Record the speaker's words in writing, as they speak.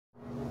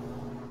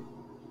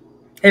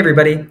Hey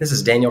everybody, this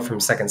is Daniel from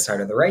Second Star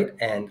to the Right,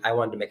 and I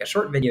wanted to make a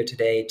short video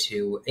today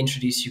to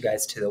introduce you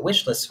guys to the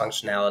wish list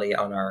functionality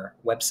on our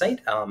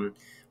website.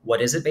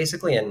 What is it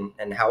basically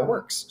and how it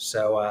works?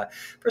 So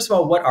first of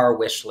all, what are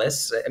wish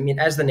lists? I mean,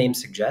 as the name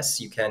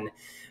suggests, you can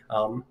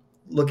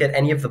look at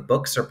any of the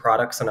books or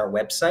products on our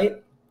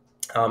website,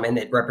 and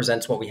it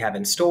represents what we have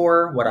in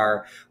store,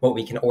 what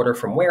we can order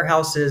from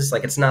warehouses.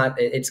 Like it's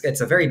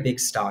a very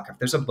big stock. If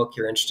there's a book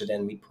you're interested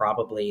in, you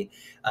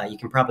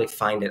can probably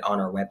find it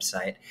on our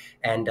website.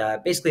 And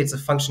basically, it's a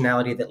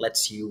functionality that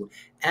lets you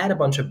add a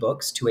bunch of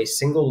books to a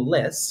single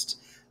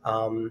list,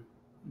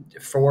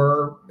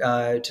 for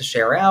to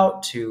share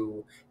out,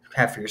 to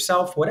have for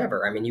yourself,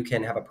 whatever. I mean, you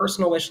can have a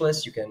personal wish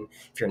list. If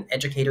you're an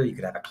educator, you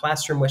could have a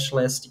classroom wish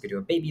list. You could do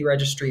a baby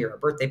registry or a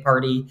birthday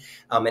party,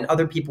 and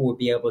other people would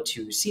be able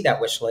to see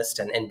that wish list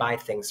and buy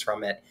things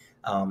from it.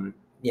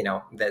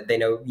 That they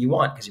know you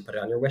want because you put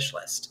it on your wish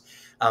list.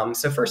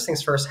 So first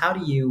things first, how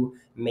do you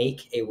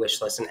make a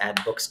wish list and add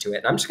books to it?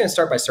 And I'm just going to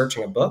start by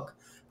searching a book.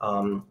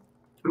 I'm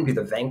going to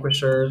do The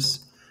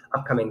Vanquishers,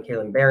 upcoming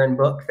Kailyn Barron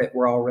book that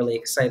we're all really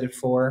excited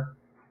for.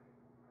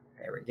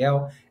 There we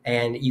go.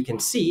 And you can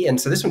see,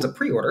 and so this one's a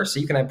pre-order, so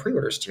you can add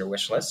pre-orders to your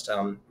wish list,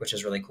 which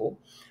is really cool.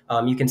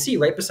 You can see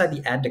right beside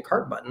the add to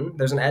cart button,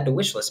 there's an add to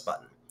wish list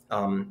button.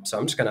 So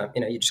I'm just gonna,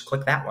 you just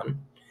click that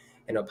one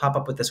and it'll pop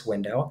up with this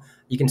window.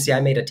 You can see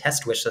I made a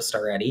test wish list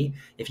already.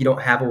 If you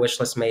don't have a wish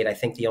list made, I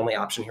think the only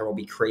option here will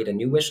be create a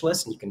new wish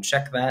list, and you can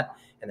check that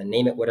and then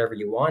name it whatever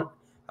you want.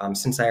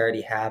 Since I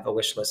already have a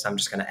wish list, I'm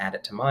just gonna add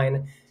it to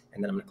mine,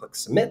 and then I'm gonna click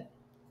submit.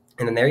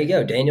 And then there you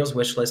go, Daniel's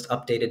wish list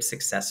updated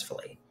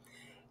successfully.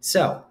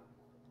 So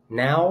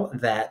now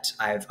that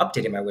I've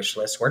updated my wish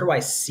list, where do I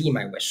see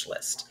my wish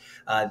list?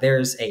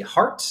 There's a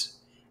heart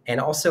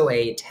and also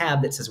a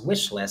tab that says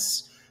wish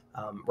lists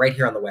right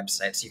here on the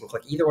website. So you can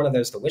click either one of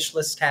those, the wish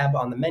list tab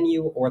on the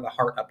menu or the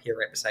heart up here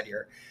right beside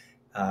your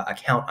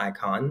account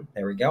icon.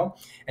 There we go.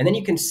 And then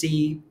you can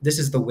see this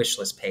is the wish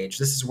list page.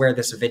 This is where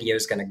this video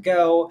is going to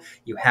go.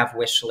 You have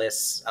wish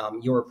lists,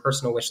 your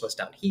personal wish list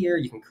down here.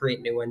 You can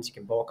create new ones. You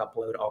can bulk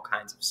upload all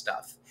kinds of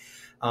stuff.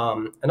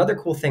 Another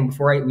cool thing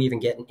before we even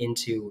get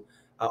into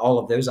all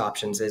of those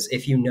options is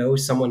if you know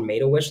someone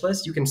made a wish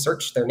list, you can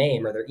search their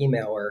name or their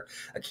email or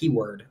a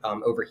keyword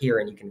over here,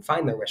 and you can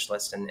find their wish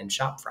list and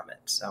shop from it.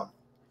 So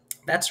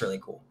that's really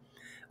cool.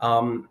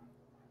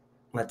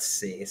 Let's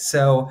see.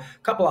 So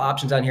a couple of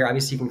options on here.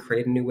 Obviously, you can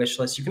create a new wish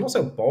list. You can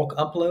also bulk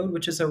upload,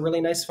 which is a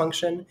really nice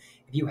function.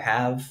 If you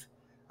have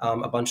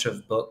a bunch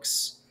of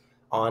books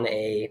on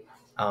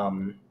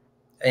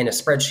in a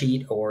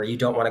spreadsheet, or you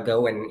don't want to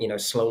go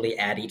and slowly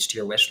add each to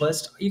your wish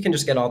list, you can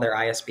just get all their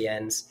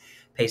ISBNs,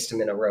 paste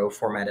them in a row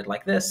formatted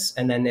like this,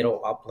 and then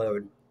it'll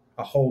upload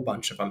a whole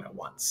bunch of them at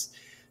once.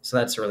 So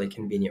that's a really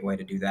convenient way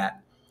to do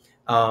that.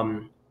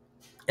 And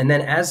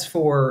then as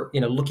for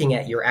looking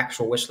at your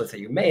actual wish list that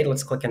you made,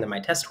 let's click into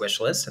my test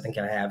wish list. I think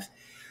I have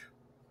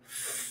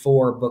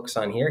 4 books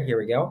on here. Here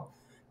we go.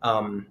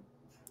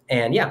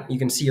 And yeah, you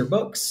can see your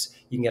books.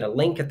 You can get a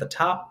link at the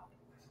top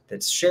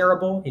that's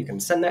shareable. You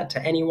can send that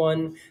to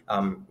anyone.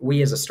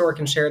 We as a store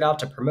can share it out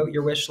to promote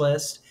your wish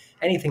list,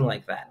 anything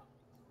like that.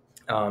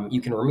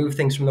 You can remove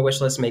things from the wish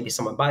list. Maybe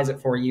someone buys it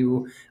for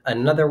you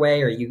another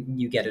way, or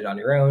you get it on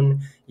your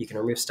own. You can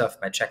remove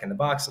stuff by checking the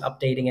box and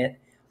updating it,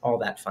 all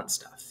that fun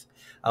stuff.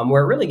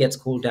 Where it really gets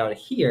cool down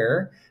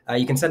here,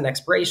 you can set an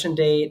expiration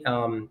date.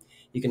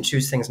 You can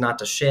choose things not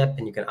to ship,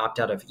 and you can opt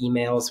out of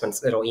emails when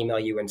it'll email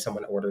you when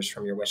someone orders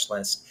from your wish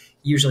list.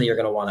 Usually you're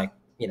going to want to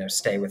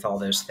stay with all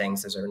those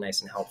things. Those are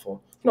nice and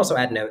helpful. You can also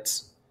add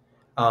notes.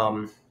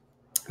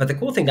 But the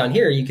cool thing down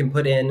here, you can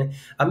put in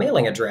a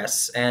mailing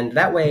address, and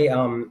that way,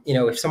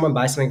 if someone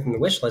buys something from the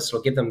wish list,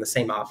 it'll give them the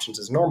same options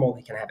as normal.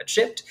 They can have it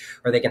shipped,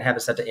 or they can have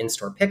it set to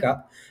in-store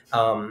pickup.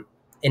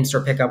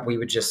 In-store pickup, we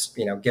would just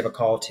give a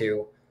call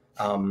to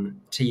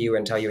you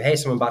and tell you, hey,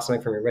 someone bought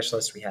something from your wish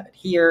list. We have it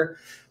here.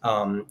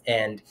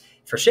 And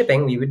for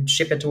shipping, we would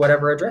ship it to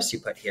whatever address you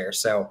put here.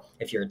 So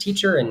if you're a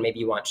teacher and maybe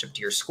you want shipped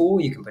to your school,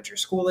 you can put your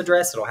school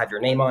address. It'll have your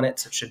name on it,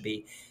 so it should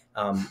be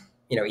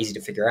easy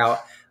to figure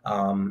out.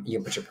 You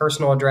can put your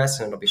personal address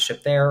and it'll be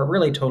shipped there.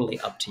 Really totally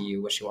up to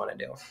you what you want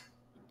to do.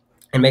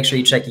 And make sure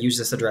you use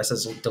this address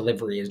as a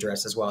delivery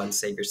address as well and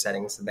save your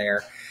settings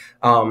there.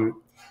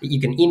 You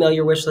can email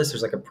your wish list.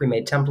 There's like a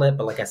pre-made template,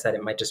 but like I said,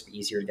 it might just be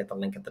easier to get the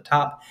link at the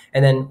top.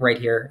 And then right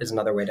here is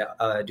another way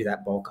to do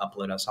that bulk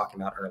upload I was talking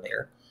about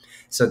earlier.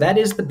 So that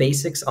is the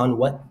basics on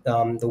what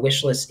the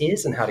wish list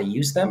is and how to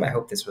use them. I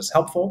hope this was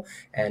helpful.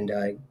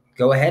 And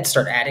go ahead,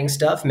 start adding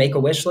stuff, make a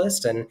wish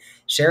list and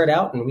share it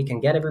out, and we can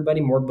get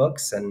everybody more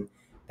books, and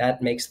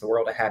that makes the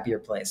world a happier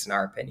place in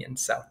our opinion.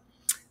 So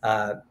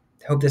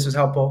hope this was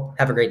helpful.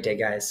 Have a great day,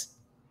 guys.